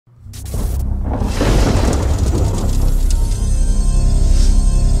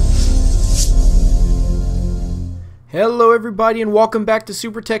Hello everybody and welcome back to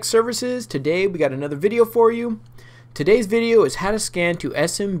Super Tech Services. Today we got another video for you. Today's video is how to scan to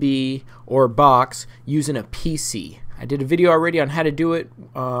SMB or box using a PC. I did a video already on how to do it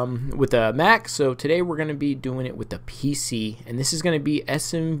with a Mac, so today we're going to be doing it with a PC, and this is going to be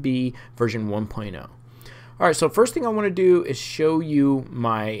SMB version 1.0. Alright, so first thing I want to do is show you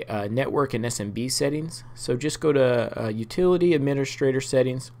my network and SMB settings. So just go to Utility Administrator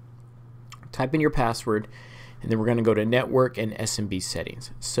Settings, type in your password, and then we're going to go to Network and SMB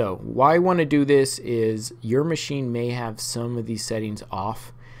Settings. So why I want to do this is your machine may have some of these settings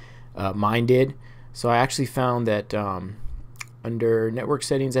off. Mine did. So I actually found that under Network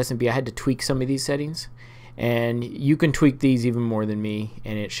Settings, SMB, I had to tweak some of these settings. And you can tweak these even more than me,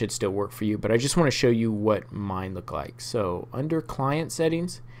 and it should still work for you. But I just want to show you what mine look like. So under Client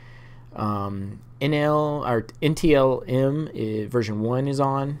Settings, NTLM version 1 is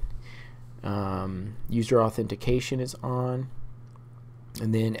on. User authentication is on,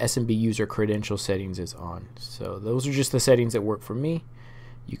 and then SMB user credential settings is on. So those are just the settings that work for me.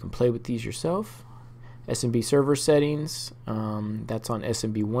 You can play with these yourself. SMB server settings, that's on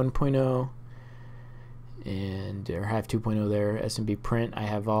SMB 1.0, and I have 2.0 there. SMB print I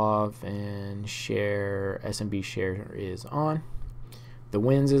have off, and share, SMB share is on. The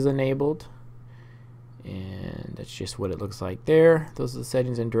wins is enabled, and that's just what it looks like there. Those are the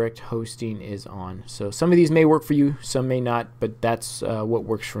settings, and direct hosting is on. So some of these may work for you, some may not, but that's what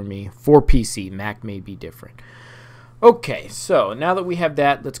works for me for PC. Mac may be different. Okay, so now that we have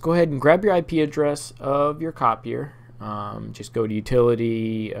that, let's go ahead and grab your IP address of your copier. Just go to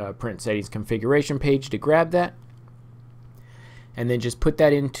Utility, Print Settings Configuration page to grab that, and then just put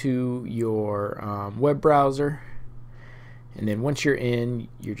that into your web browser. And then once you're in,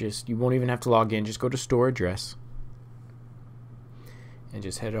 you won't even have to log in. Just go to Store Address and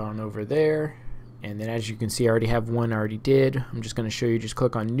just head on over there. And then as you can see, I already have one I already did. I'm just going to show you. Just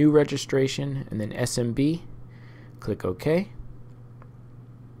click on New Registration and then SMB. Click OK.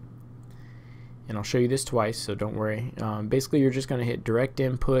 And I'll show you this twice, so don't worry. Basically, you're just going to hit Direct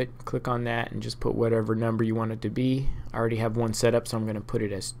Input, click on that, and just put whatever number you want it to be. I already have one set up, so I'm going to put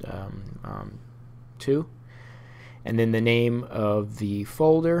it as 2. And then the name of the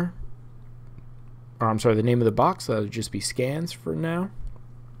folder, or I'm sorry, the name of the box, that'll just be scans for now.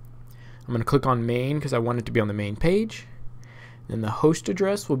 I'm going to click on main because I want it to be on the main page. Then the host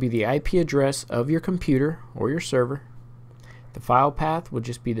address will be the IP address of your computer or your server. The file path will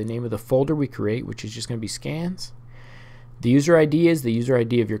just be the name of the folder we create, which is just going to be scans. The user ID is the user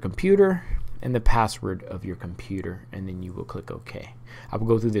ID of your computer, and the password of your computer, and then you will click OK. I will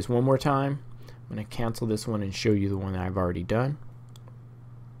go through this one more time. I'm going to cancel this one and show you the one that I've already done.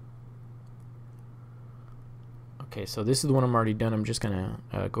 Okay, so this is the one I'm already done. I'm just going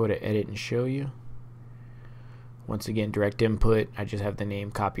to go to Edit and show you. Once again, direct input, I just have the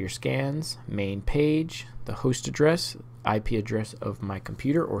name Copier Scans, main page, the host address, IP address of my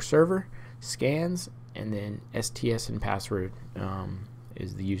computer or server, scans, and then STS and password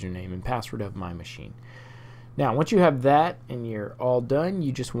is the username and password of my machine. Now, once you have that and you're all done,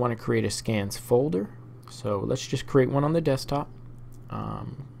 you just want to create a scans folder. So let's just create one on the desktop.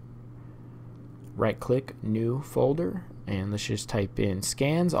 Right click, new folder, and let's just type in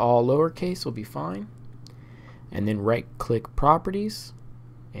scans, all lowercase will be fine. And then right click properties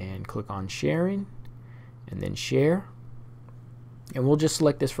and click on sharing and then share. And we'll just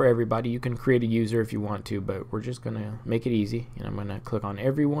select this for everybody. You can create a user if you want to, but we're just going to make it easy. And I'm going to click on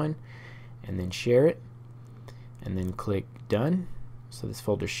everyone and then share it. And then click done. So this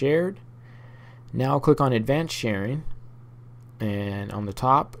folder shared. Now click on advanced sharing, and on the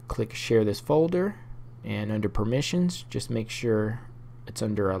top click share this folder, and under permissions just make sure it's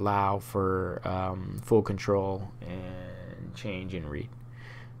under allow for full control and change and read.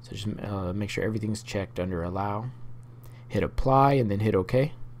 So just make sure everything's checked under allow. Hit apply and then hit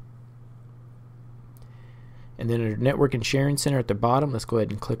OK. And then under network and sharing center at the bottom, let's go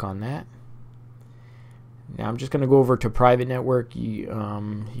ahead and click on that. Now I'm just going to go over to private network. You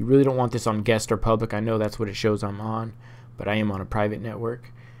really don't want this on guest or public. I know that's what it shows I'm on, but I am on a private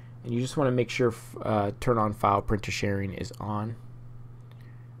network. And you just want to make sure turn on file printer sharing is on.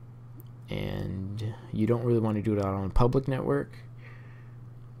 And you don't really want to do it on a public network.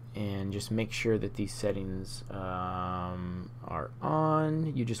 And just make sure that these settings are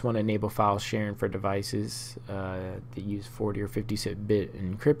on. You just want to enable file sharing for devices that use 40 or 50-bit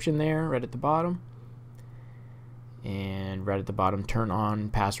encryption there right at the bottom. And right at the bottom, turn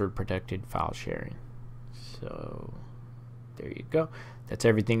on password protected file sharing. So there you go. That's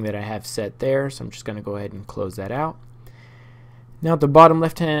everything that I have set there. So I'm just going to go ahead and close that out. Now at the bottom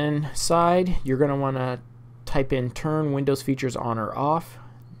left hand side, you're going to want to type in turn Windows features on or off.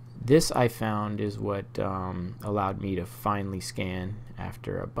 This I found is what allowed me to finally scan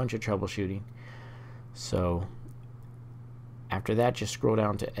after a bunch of troubleshooting. So after that, just scroll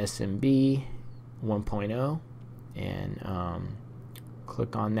down to SMB 1.0 and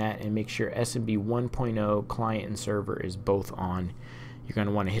click on that and make sure SMB 1.0 client and server is both on. You're going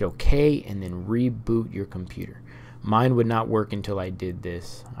to want to hit OK and then reboot your computer. Mine would not work until I did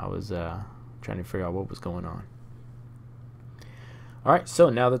this. I was trying to figure out what was going on. Alright, so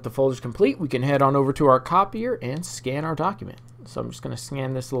now that the folder is complete, we can head on over to our copier and scan our document. So I'm just going to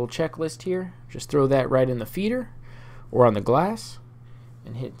scan this little checklist here. Just throw that right in the feeder or on the glass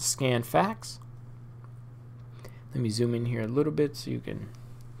and hit scan fax. Let me zoom in here a little bit so you can.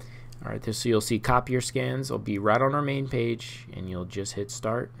 Alright, so you'll see copier scans will be right on our main page, and you'll just hit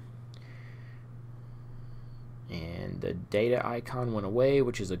start. And the data icon went away,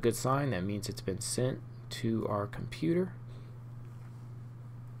 which is a good sign. That means it's been sent to our computer.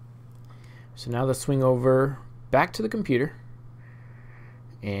 So now let's swing over back to the computer,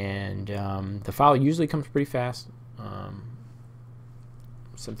 and the file usually comes pretty fast.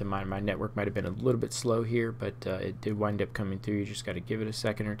 Something my network might have been a little bit slow here, but it did wind up coming through. You just got to give it a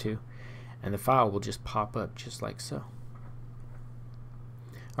second or two, and the file will just pop up just like so.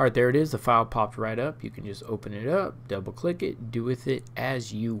 Alright, there it is. The file popped right up. You can just open it up, double click it, do with it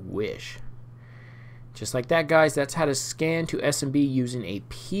as you wish. Just like that, guys. That's how to scan to SMB using a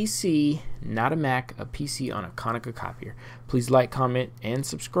PC, not a Mac, a PC on a Konica Copier. Please like, comment, and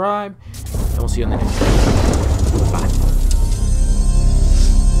subscribe, and we'll see you on the next video. Bye.